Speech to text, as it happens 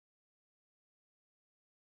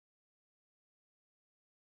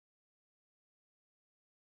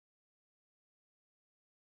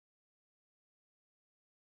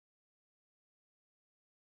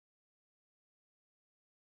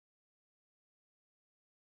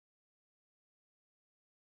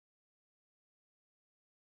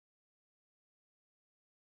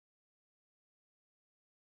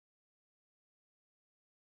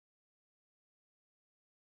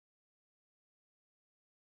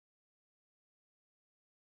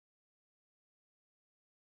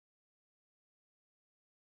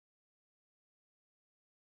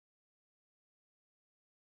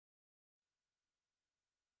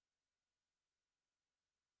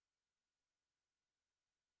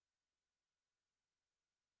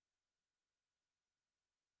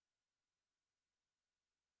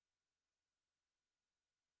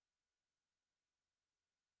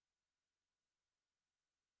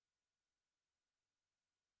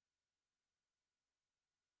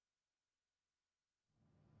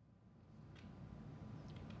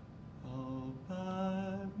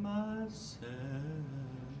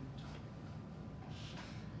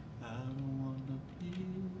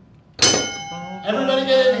Everybody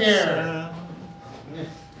get in here.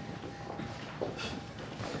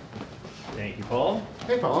 Thank you, Paul.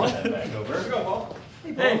 Hey, Paul. Back over. Let's go, Paul.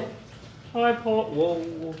 Hey, Paul. Hey. Hi, Paul.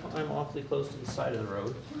 Whoa, I'm awfully close to the side of the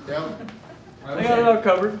road. Yep. I got it all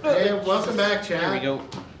covered. Hey, welcome back, Chad. There we go.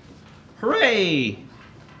 Hooray!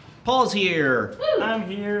 Paul's here. I'm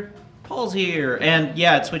here. Paul's here. And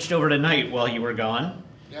yeah, it switched over to night while you were gone.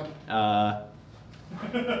 Yep.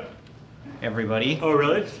 Everybody. Oh,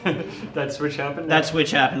 really? That switch happened? That switch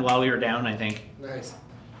happened while we were down, I think. Nice.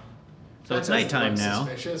 So it's nighttime now.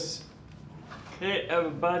 Suspicious. Hey,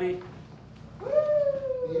 everybody.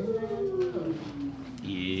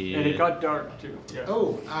 Yeah. And it got dark, too. Yeah.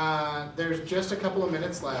 Oh, there's just a couple of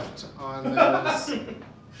minutes left on those.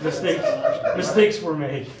 Mistakes were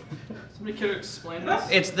made. Somebody could explain this.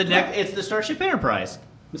 It's the Starship Enterprise.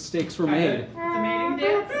 Mistakes were made. The mating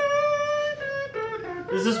dance?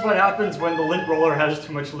 This is what happens when the lint roller has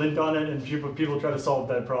too much lint on it and people try to solve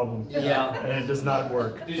that problem. Yeah. And it does not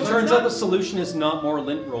work. It turns out the solution is not more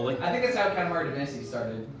lint rolling. I think that's how Katamari Damacy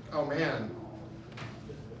started. Oh, man.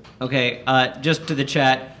 Okay, just to the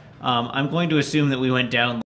chat, I'm going to assume that we went down